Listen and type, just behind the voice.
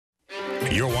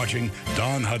You're watching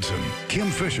Don Hudson, Kim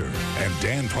Fisher, and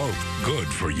Dan Pope. Good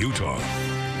for Utah.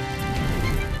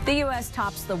 The U.S.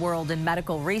 tops the world in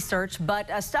medical research, but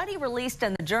a study released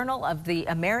in the Journal of the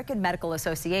American Medical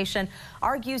Association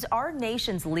argues our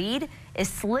nation's lead is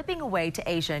slipping away to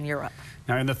Asia and Europe.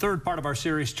 Now, in the third part of our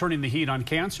series, Turning the Heat on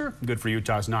Cancer, Good for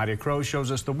Utah's Nadia Crow shows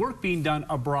us the work being done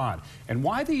abroad and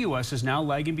why the U.S. is now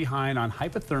lagging behind on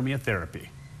hyperthermia therapy.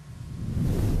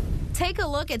 Take a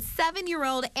look at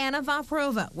 7-year-old Anna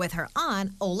Vaprova with her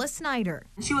aunt, Ola Snyder.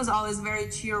 She was always very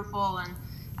cheerful and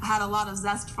had a lot of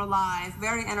zest for life,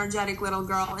 very energetic little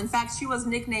girl. In fact, she was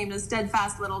nicknamed a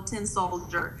steadfast little tin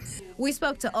soldier. We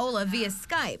spoke to Ola via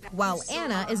Skype while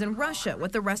Anna is in Russia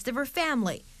with the rest of her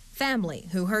family. Family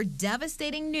who heard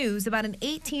devastating news about an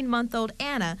 18-month-old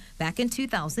Anna back in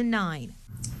 2009.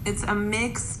 It's a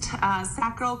mixed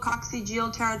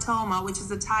sacrococcygeal teratoma, which is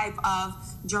a type of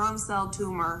germ cell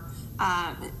tumor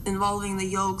involving the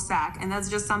yolk sac. And that's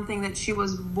just something that she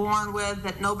was born with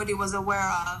that nobody was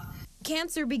aware of.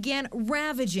 Cancer began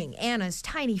ravaging Anna's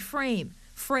tiny frame,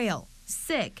 frail,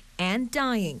 sick, and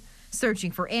dying.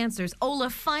 Searching for answers, Ola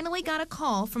finally got a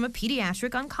call from a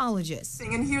pediatric oncologist.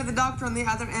 And hear the doctor on the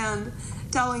other end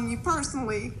telling you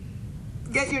personally,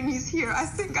 get your niece here, I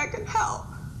think I can help.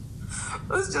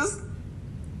 It's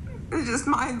just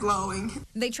mind-blowing.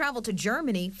 They traveled to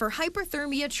Germany for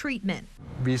hyperthermia treatment.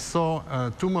 We saw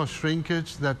a tumor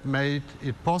shrinkage that made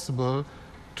it possible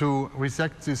to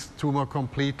resect this tumor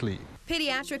completely.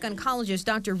 Pediatric oncologist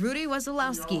Dr. Rudy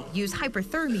Wasilowski used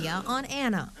hyperthermia on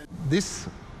Anna. This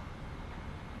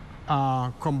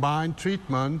combined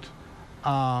treatment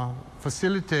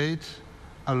facilitates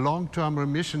a long-term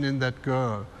remission in that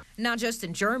girl. Not just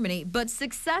in Germany, but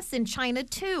success in China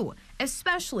too,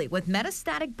 especially with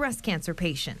metastatic breast cancer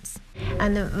patients.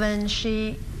 And when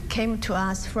she came to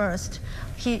us first,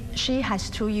 she has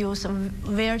to use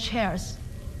wheelchairs.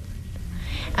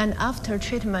 And after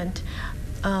treatment,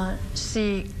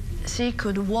 she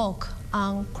could walk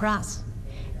on grass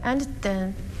and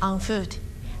then on foot.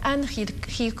 And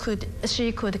she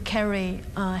could carry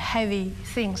heavy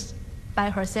things by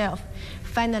herself.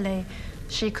 Finally,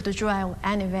 she could drive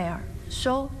anywhere.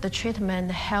 So the treatment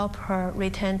helped her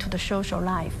return to the social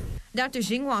life. Dr.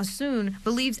 Jinghua Sun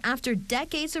believes after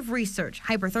decades of research,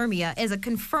 hyperthermia is a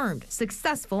confirmed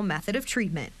successful method of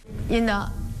treatment. In the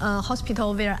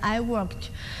hospital where I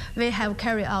worked, we have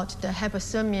carried out the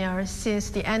hyperthermia since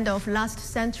the end of last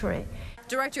century.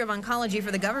 Director of Oncology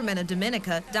for the government of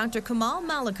Dominica, Dr. Kamal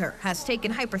Malakar, has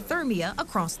taken hyperthermia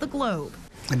across the globe.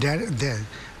 There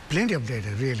plenty of data,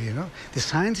 really, you know. The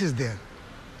science is there.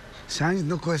 Science,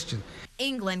 no question.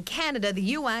 England, Canada, the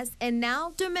U.S., and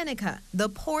now Dominica, the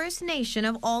poorest nation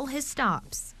of all his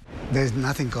stops. There's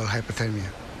nothing called hyperthermia.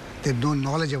 There's no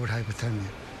knowledge about hyperthermia.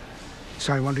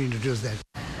 So I want to introduce that.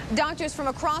 Doctors from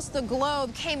across the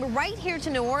globe came right here to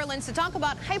New Orleans to talk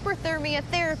about hyperthermia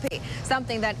therapy,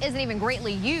 something that isn't even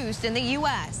greatly used in the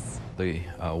U.S. The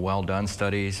well-done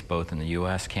studies, both in the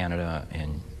U.S., Canada,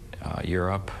 and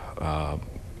Europe,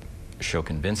 show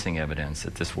convincing evidence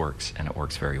that this works, and it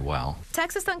works very well.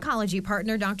 Texas oncology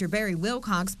partner Dr. Barry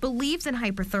Wilcox believes in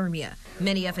hyperthermia.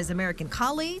 Many of his American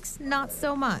colleagues, not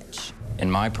so much.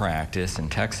 In my practice in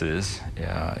Texas,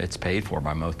 it's paid for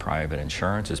by most private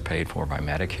insurance, it's paid for by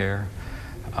Medicare,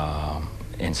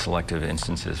 in selective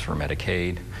instances for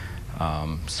Medicaid.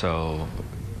 So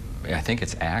I think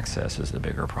it's access is the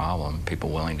bigger problem,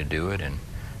 people willing to do it and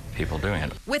people doing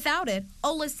it. Without it,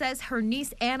 Ola says her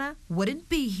niece Anna wouldn't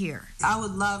be here. I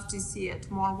would love to see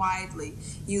it more widely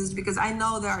used because I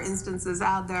know there are instances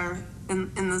out there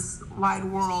in this wide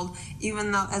world,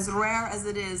 even though as rare as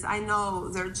it is, I know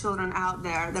there are children out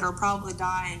there that are probably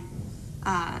dying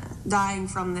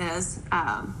from this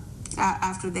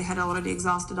after they had already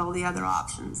exhausted all the other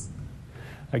options.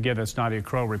 Again, that's Nadia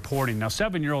Crow reporting. Now,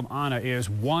 7-year-old Anna is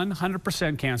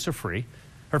 100% cancer-free.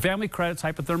 Her family credits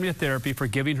hyperthermia therapy for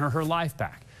giving her her life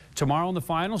back. Tomorrow in the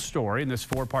final story in this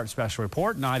 4-part special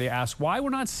report, Nadia asks why we're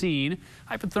not seeing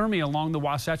hyperthermia along the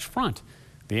Wasatch Front.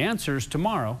 The answer's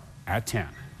tomorrow at 10.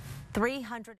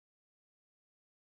 300